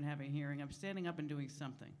standing up and having a hearing. I'm standing up and doing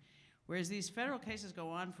something. Whereas these federal cases go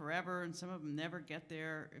on forever and some of them never get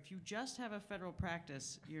there. If you just have a federal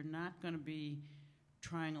practice, you're not going to be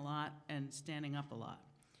trying a lot and standing up a lot.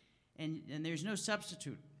 And there's no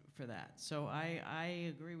substitute for that. So I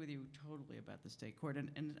agree with you totally about the state court.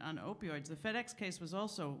 And on opioids, the FedEx case was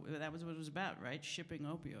also, that was what it was about, right? Shipping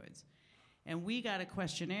opioids. And we got a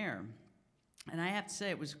questionnaire. And I have to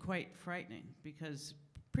say it was quite frightening because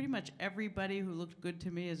pretty much everybody who looked good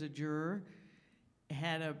to me as a juror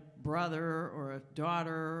had a brother or a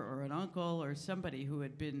daughter or an uncle or somebody who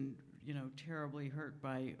had been, terribly hurt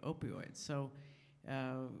by opioids. So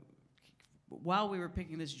while we were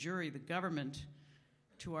picking this jury, the government,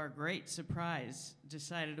 to our great surprise,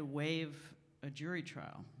 decided to waive a jury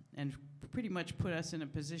trial and pretty much put us in a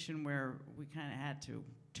position where we kind of had to,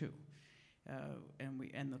 too.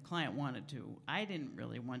 And the client wanted to. I didn't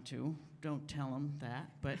really want to. Don't tell him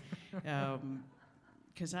that. But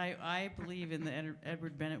because I believe in the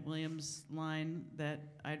Edward Bennett Williams line that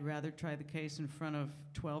I'd rather try the case in front of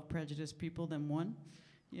 12 prejudiced people than one,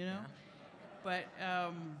 Yeah. But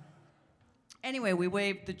anyway, we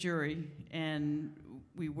waived the jury, and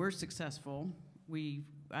we were successful.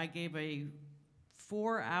 I gave a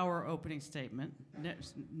 4-hour opening statement.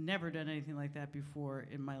 Never done anything like that before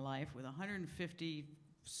in my life, with 150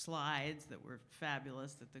 slides that were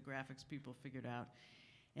fabulous that the graphics people figured out.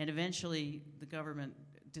 And eventually, the government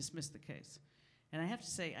dismissed the case. And I have to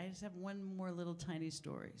say, I just have one more little tiny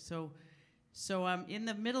story. So I'm in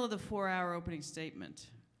the middle of the 4-hour opening statement,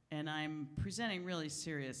 and I'm presenting really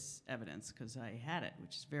serious evidence, because I had it,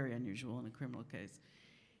 which is very unusual in a criminal case.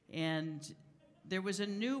 And there was a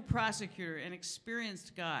new prosecutor, an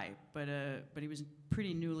experienced guy, but he was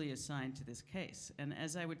pretty newly assigned to this case. And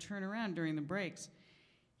as I would turn around during the breaks,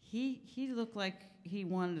 he looked like he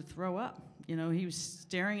wanted to throw up. He was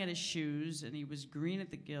staring at his shoes, and he was green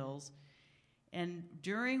at the gills. And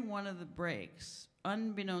during one of the breaks,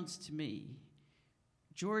 unbeknownst to me,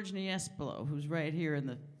 George Niespolo, who's right here in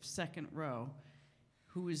the second row,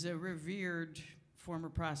 who is a revered former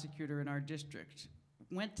prosecutor in our district,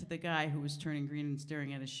 went to the guy who was turning green and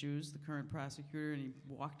staring at his shoes, the current prosecutor, and he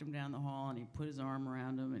walked him down the hall, and he put his arm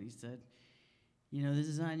around him, and he said, this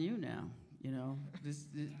is on you now. This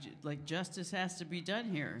justice has to be done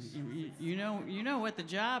here. You know what the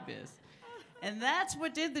job is. And that's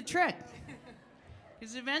what did the trick.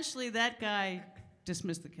 Because eventually that guy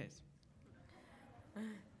dismissed the case.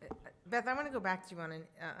 Beth, I want to go back to you on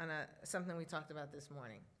something we talked about this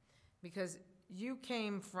morning, because you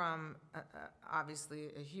came from obviously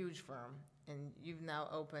a huge firm, and you've now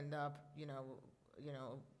opened up,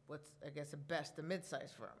 what's I guess a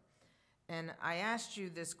mid-sized firm. And I asked you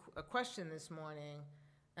a question this morning,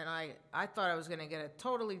 and I thought I was going to get a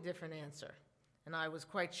totally different answer, and I was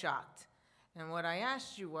quite shocked. And what I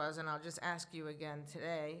asked you was, and I'll just ask you again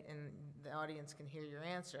today, and the audience can hear your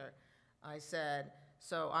answer. I said,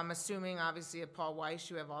 so I'm assuming, obviously, at Paul Weiss,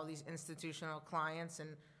 you have all these institutional clients, and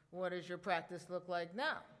what does your practice look like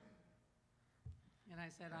now? And I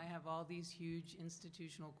said, I have all these huge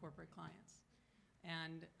institutional corporate clients.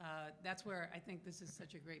 And that's where I think this is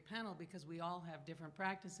such a great panel, because we all have different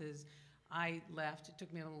practices. I left, it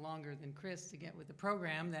took me a little longer than Chris to get with the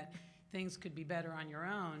program, that things could be better on your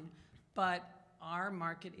own, but our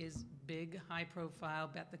market is big, high-profile,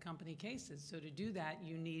 bet the company cases. So to do that,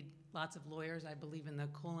 you need lots of lawyers. I believe in the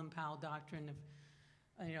Colin-Powell doctrine of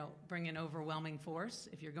bring an overwhelming force.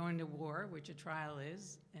 If you're going to war, which a trial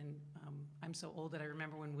is, and I'm so old that I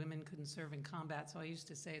remember when women couldn't serve in combat, so I used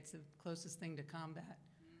to say it's the closest thing to combat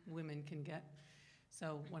women can get.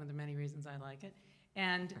 So one of the many reasons I like it.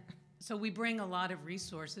 And so we bring a lot of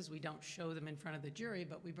resources. We don't show them in front of the jury,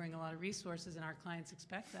 but we bring a lot of resources, and our clients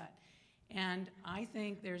expect that. And I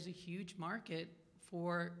think there's a huge market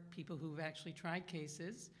for people who've actually tried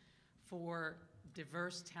cases, for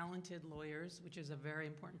diverse, talented lawyers, which is a very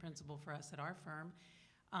important principle for us at our firm.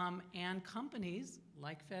 And companies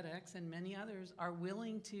like FedEx and many others are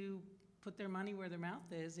willing to put their money where their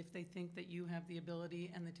mouth is if they think that you have the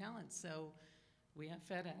ability and the talent. So we have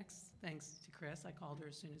FedEx, thanks to Chris. I called her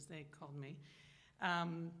as soon as they called me.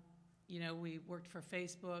 We worked for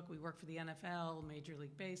Facebook, we worked for the NFL, Major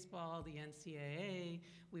League Baseball, the NCAA,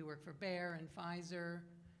 we work for Bayer and Pfizer.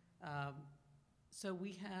 So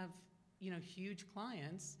we have huge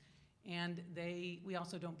clients, and we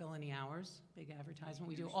also don't bill any hours, big advertisement.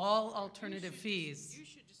 We do all alternative fees. You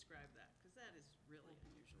should describe that, because that is really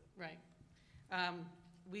unusual. Right.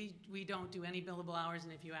 We don't do any billable hours,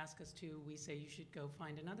 and if you ask us to, we say you should go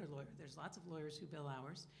find another lawyer. There's lots of lawyers who bill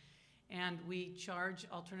hours. And we charge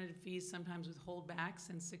alternative fees, sometimes with holdbacks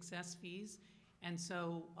and success fees. And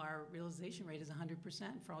so our realization rate is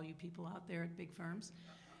 100% for all you people out there at big firms.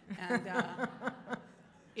 And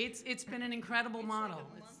it's been an incredible model. Like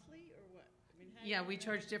a monthly or what? Yeah, we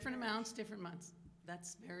charge different amounts, different months.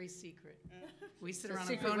 That's very secret. We sit It's a around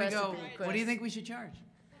the secret phone and go, recipe, what do you Chris. think we should charge?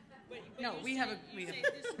 No, we have a. You say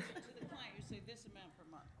this to the client, you say this amount per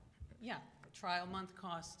month. Yeah, a trial month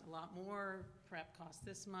costs a lot more, prep costs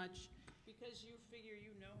this much. Because you figure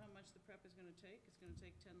how much the prep is going to take? It's going to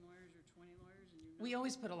take 10 lawyers or 20 lawyers, and We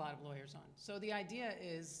always put a lot of lawyers on. So the idea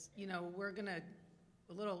is, we're going to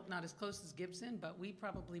a little, not as close as Gibson, but we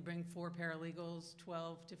probably bring 4 paralegals,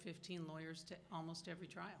 12 to 15 lawyers to almost every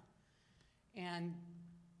trial. And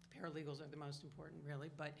the paralegals are the most important, really,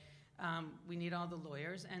 but we need all the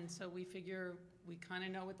lawyers, and so we figure we kind of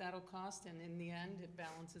know what that'll cost, and in the end, it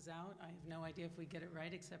balances out. I have no idea if we get it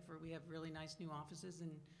right, except for we have really nice new offices, and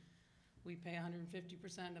we pay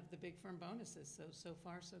 150% of the big firm bonuses, so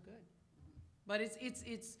far, so good. But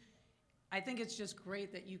I think it's just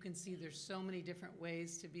great that you can see there's so many different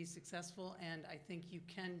ways to be successful, and I think you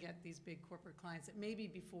can get these big corporate clients that maybe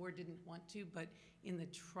before didn't want to, but in the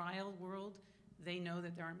trial world, they know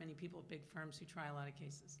that there aren't many people at big firms who try a lot of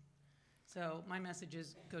cases. So my message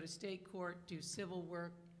is go to state court, do civil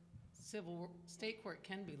work. State court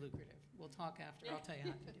can be lucrative. We'll talk after. I'll tell you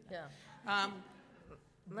how to do that. Yeah.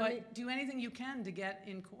 But do anything you can to get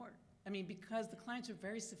in court. I mean, because the clients are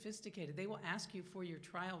very sophisticated. They will ask you for your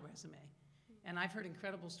trial resume. And I've heard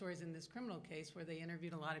incredible stories in this criminal case where they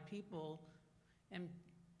interviewed a lot of people, and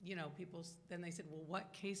then they said, well,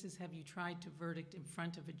 what cases have you tried to verdict in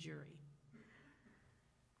front of a jury?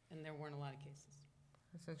 And there weren't a lot of cases.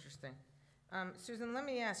 That's interesting. Susan, let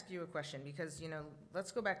me ask you a question, because,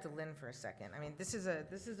 let's go back to Lynn for a second. I mean, this is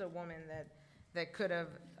a woman that could have,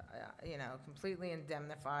 completely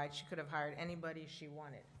indemnified. She could have hired anybody she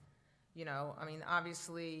wanted. I mean,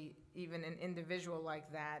 obviously, even an individual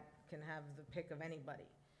like that can have the pick of anybody.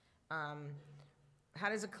 How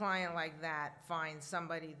does a client like that find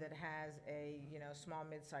somebody that has a, small,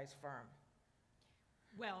 mid-sized firm?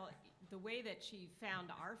 Well, the way that she found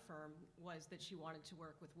our firm was that she wanted to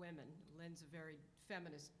work with women. Lynn's a very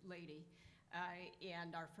feminist lady,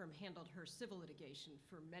 and our firm handled her civil litigation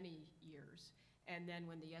for many years. And then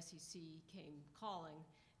when the SEC came calling,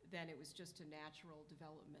 then it was just a natural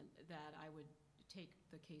development that I would take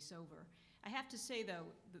the case over. I have to say,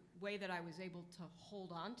 though, the way that I was able to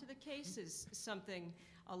hold on to the case is something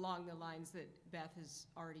along the lines that Beth has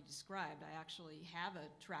already described. I actually have a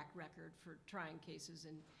track record for trying cases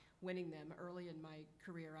and winning them. Early in my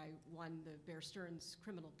career, I won the Bear Stearns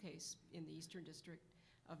criminal case in the Eastern District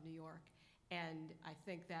of New York. And I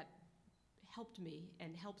think that helped me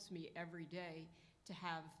and helps me every day to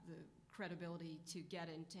have the credibility to get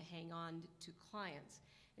in, to hang on to clients.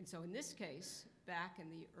 And so in this case, back in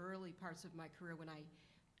the early parts of my career when I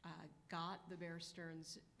got the Bear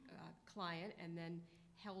Stearns client and then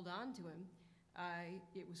held on to him,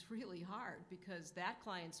 it was really hard because that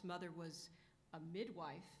client's mother was a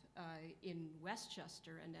midwife in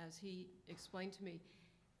Westchester, and as he explained to me,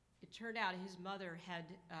 it turned out his mother had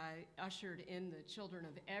ushered in the children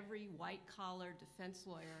of every white-collar defense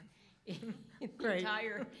lawyer in the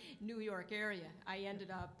entire New York area. I ended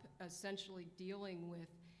up essentially dealing with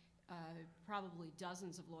probably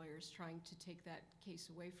dozens of lawyers trying to take that case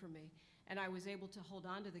away from me. And I was able to hold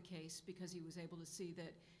on to the case because he was able to see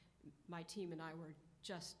that my team and I were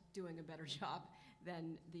just doing a better job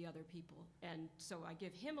than the other people. And so I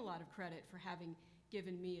give him a lot of credit for having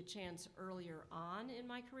given me a chance earlier on in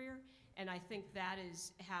my career. And I think that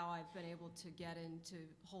is how I've been able to get in to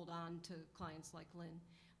hold on to clients like Lynn.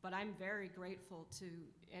 But I'm very grateful to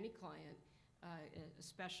any client,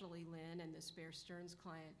 especially Lynn and this Bear Stearns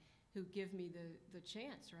client, who give me the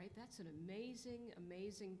chance, right? That's an amazing,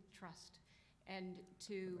 amazing trust. And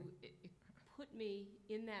to put me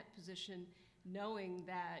in that position knowing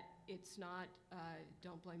that it's not,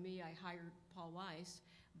 don't blame me, I hired Paul Weiss,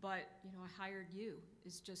 but I hired you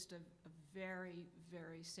is just a very,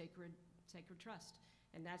 very sacred trust.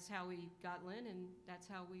 And that's how we got Lynn, and that's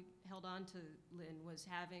how we held on to Lynn, was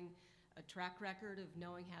having a track record of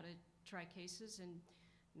knowing how to try cases and,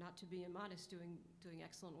 not to be immodest, doing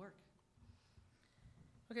excellent work.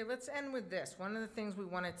 Okay, let's end with this. One of the things we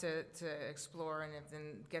wanted to explore and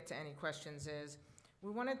then get to any questions is, we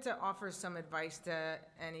wanted to offer some advice to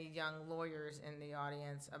any young lawyers in the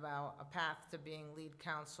audience about a path to being lead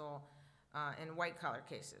counsel in white-collar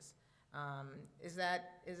cases. Is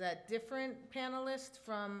that different, panelists,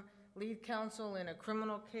 from lead counsel in a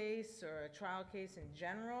criminal case or a trial case in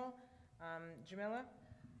general? Jamila?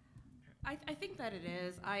 I think that it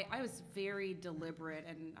is. I was very deliberate,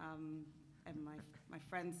 and my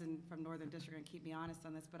friends from Northern District are going to keep me honest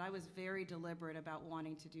on this, but I was very deliberate about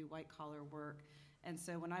wanting to do white-collar work. And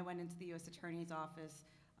so when I went into the U.S. Attorney's Office,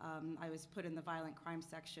 I was put in the violent crime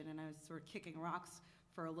section, and I was sort of kicking rocks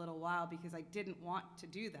for a little while because I didn't want to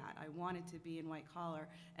do that. I wanted to be in white collar,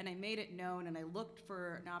 and I made it known, and I looked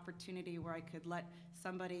for an opportunity where I could let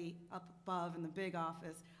somebody up above in the big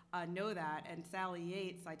office know that. And Sally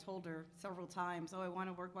Yates, I told her several times, oh, I want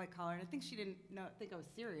to work white collar, and I think she didn't think I was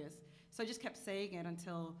serious. So I just kept saying it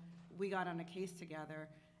until we got on a case together,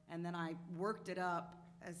 and then I worked it up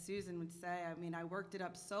as Susan would say, I mean, I worked it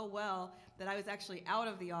up so well that I was actually out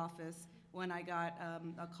of the office when I got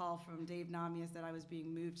a call from Dave Namias that I was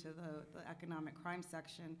being moved to the economic crime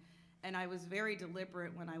section. And I was very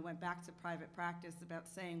deliberate when I went back to private practice about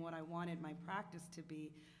saying what I wanted my practice to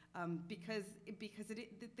be, because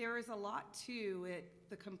there is a lot to it,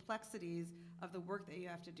 the complexities of the work that you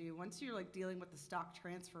have to do. Once you're like dealing with the stock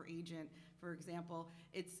transfer agent, for example,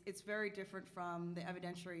 it's very different from the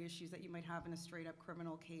evidentiary issues that you might have in a straight up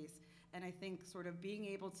criminal case. And I think sort of being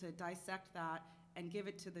able to dissect that and give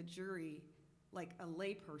it to the jury like a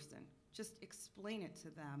layperson, just explain it to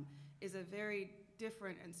them, is a very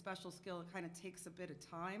different and special skill. It kind of takes a bit of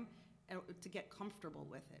time to get comfortable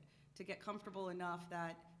with it, to get comfortable enough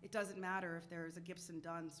that it doesn't matter if there's a Gibson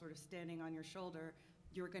Dunn sort of standing on your shoulder,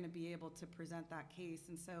 you're going to be able to present that case.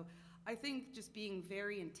 And so I think just being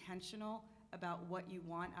very intentional about what you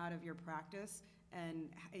want out of your practice and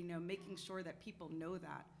making sure that people know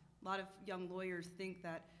that. A lot of young lawyers think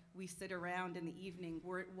that we sit around in the evening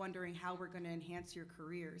wondering how we're going to enhance your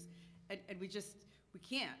careers. And we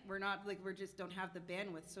can't. We just don't have the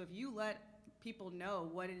bandwidth. So if you let people know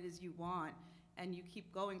what it is you want and you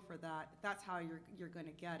keep going for that, that's how you're going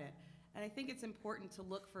to get it. And I think it's important to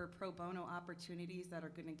look for pro bono opportunities that are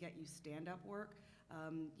going to get you stand-up work,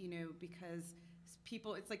 because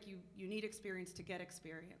people, it's like you need experience to get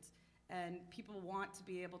experience. And people want to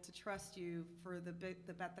be able to trust you for the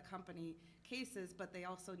bet the company cases, but they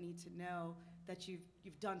also need to know that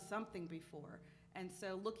you've done something before. And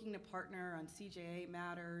so looking to partner on CJA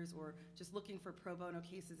matters or just looking for pro bono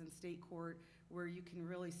cases in state court where you can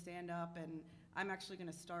really stand up. And I'm actually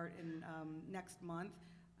going to start in next month.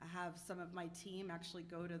 I have some of my team actually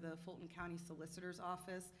go to the Fulton County Solicitor's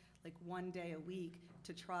Office like one day a week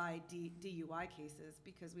to try DUI cases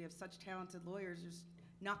because we have such talented lawyers just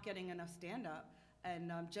not getting enough stand-up.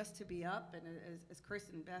 And just to be up, and as Chris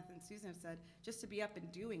and Beth and Susan have said, just to be up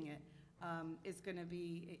and doing it is going to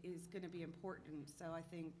be important. So I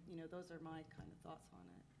think those are my kind of thoughts on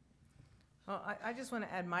it. Well, I just want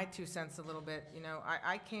to add my 2 cents a little bit.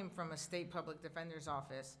 I came from a state public defender's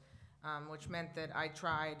office, which meant that I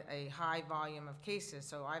tried a high volume of cases.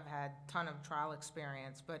 So I've had a ton of trial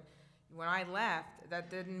experience. But when I left,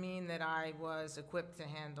 that didn't mean that I was equipped to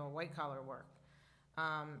handle white-collar work.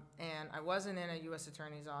 And I wasn't in a U.S.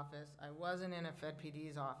 Attorney's office. I wasn't in a Fed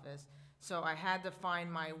PD's office. So I had to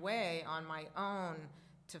find my way on my own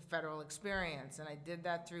to federal experience. And I did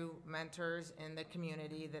that through mentors in the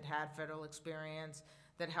community that had federal experience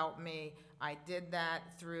that helped me. I did that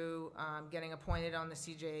through getting appointed on the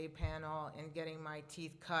CJA panel and getting my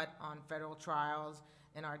teeth cut on federal trials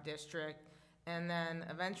in our district. And then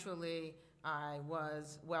eventually I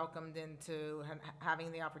was welcomed into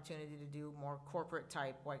having the opportunity to do more corporate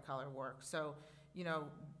type white collar work. So,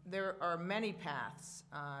 there are many paths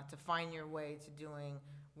to find your way to doing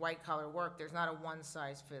white collar work. There's not a one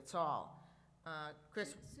size fits all.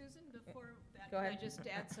 Chris? Susan, before that, Go ahead. can I just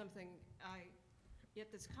add something?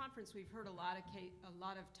 At this conference, we've heard a lot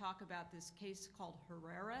of talk about this case called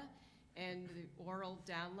Herrera and the oral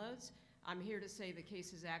downloads. I'm here to say the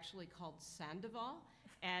case is actually called Sandoval.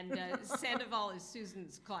 And Sandoval is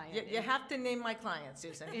Susan's client. You have to name my client,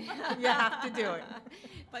 Susan. You have to do it.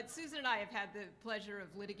 But Susan and I have had the pleasure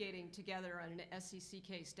of litigating together on an SEC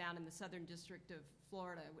case down in the Southern District of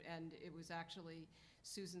Florida, and it was actually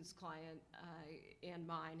Susan's client and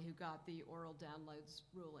mine who got the oral downloads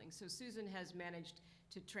ruling. So Susan has managed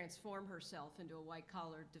to transform herself into a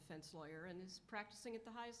white-collar defense lawyer and is practicing at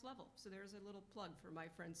the highest level. So there's a little plug for my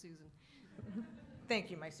friend Susan. Thank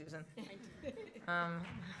you, my Susan.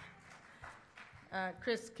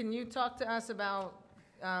 Chris, can you talk to us about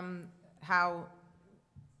how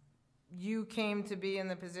you came to be in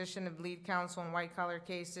the position of lead counsel in white-collar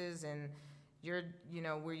cases and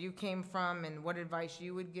where you came from and what advice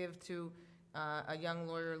you would give to a young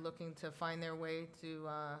lawyer looking to find their way to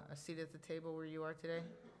a seat at the table where you are today?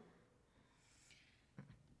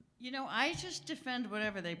 I just defend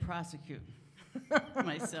whatever they prosecute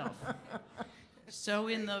myself. So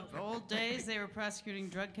in the old days, they were prosecuting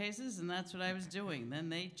drug cases, and that's what I was doing. Then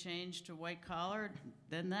they changed to white collar,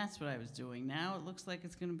 then that's what I was doing. Now it looks like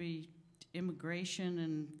it's going to be immigration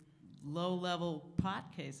and low-level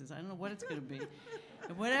pot cases. I don't know what it's going to be.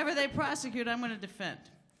 Whatever they prosecute, I'm going to defend.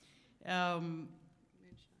 I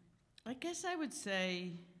guess I would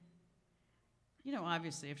say,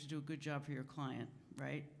 obviously you have to do a good job for your client,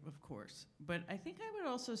 right? Of course. But I think I would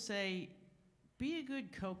also say, be a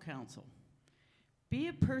good co-counsel. Be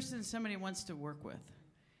a person somebody wants to work with.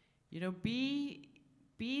 Be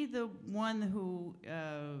the one who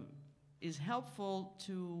is helpful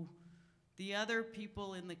to the other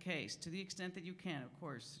people in the case, to the extent that you can, of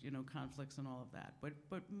course, you know, conflicts and all of that.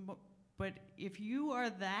 But if you are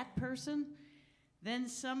that person, then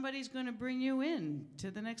somebody's going to bring you in to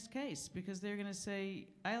the next case because they're going to say,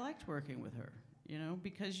 I liked working with her, you know,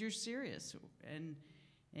 because you're serious and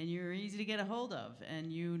you're easy to get a hold of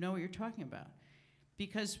and you know what you're talking about.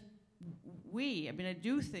 Because I mean, I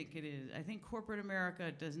do think it is, I think corporate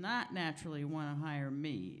America does not naturally want to hire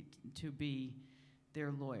me to be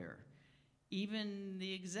their lawyer. Even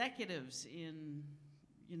the executives in,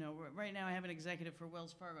 you know, right now I have an executive for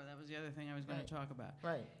Wells Fargo. That was the other thing I was going to talk about.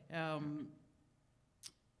 Right.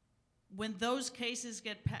 When those cases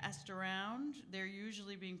get passed around, they're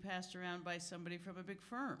usually being passed around by somebody from a big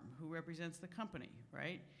firm who represents the company,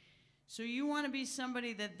 right? So you want to be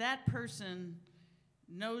somebody that person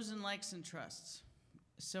knows and likes and trusts.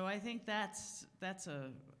 So I think that's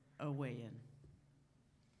a way in.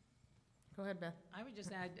 Go ahead, Beth. I would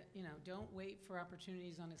just add, you know, don't wait for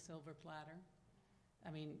opportunities on a silver platter. I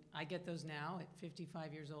mean, I get those now at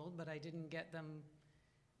 55 years old, but I didn't get them,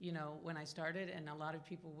 you know, when I started, and a lot of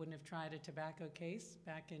people wouldn't have tried a tobacco case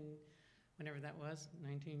back in whenever that was,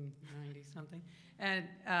 1990 something, and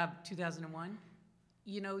 2001.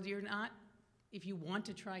 You know, you're not, if you want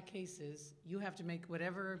to try cases, you have to make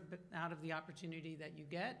whatever out of the opportunity that you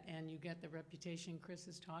get, and you get the reputation Chris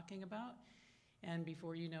is talking about. And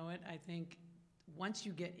before you know it, I think once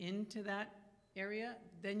you get into that area,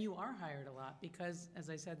 then you are hired a lot because, as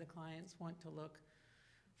I said, the clients want to look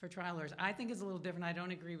for trial lawyers. I think it's a little different. I don't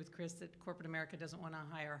agree with Chris that corporate America doesn't want to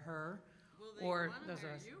hire her. Well, they or want to those hire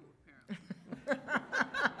of us. you, apparently.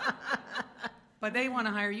 But they want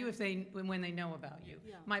to hire you when they know about you.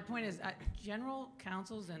 Yeah. My point is, general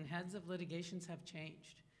counsels and heads of litigations have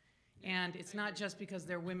changed. And it's not just because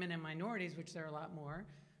they're women and minorities, which there are a lot more,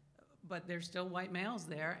 but there's still white males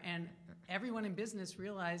there. And everyone in business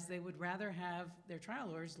realized they would rather have their trial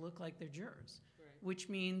lawyers look like their jurors, which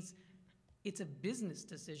means it's a business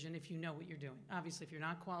decision if you know what you're doing. Obviously, if you're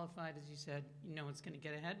not qualified, as you said, no one's going to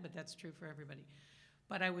get ahead, but that's true for everybody.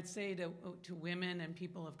 But I would say to women and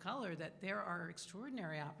people of color that there are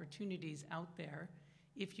extraordinary opportunities out there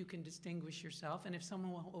if you can distinguish yourself and if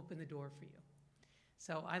someone will open the door for you.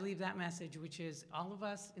 So I leave that message, which is all of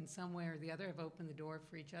us in some way or the other have opened the door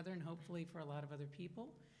for each other and hopefully for a lot of other people.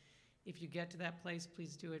 If you get to that place,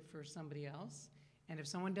 please do it for somebody else. And if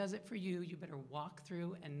someone does it for you, you better walk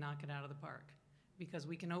through and knock it out of the park. Because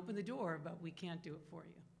we can open the door, but we can't do it for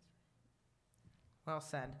you. Well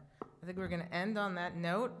said. I think we're going to end on that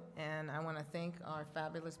note, and I want to thank our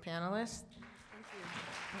fabulous panelists. Thank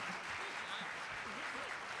you.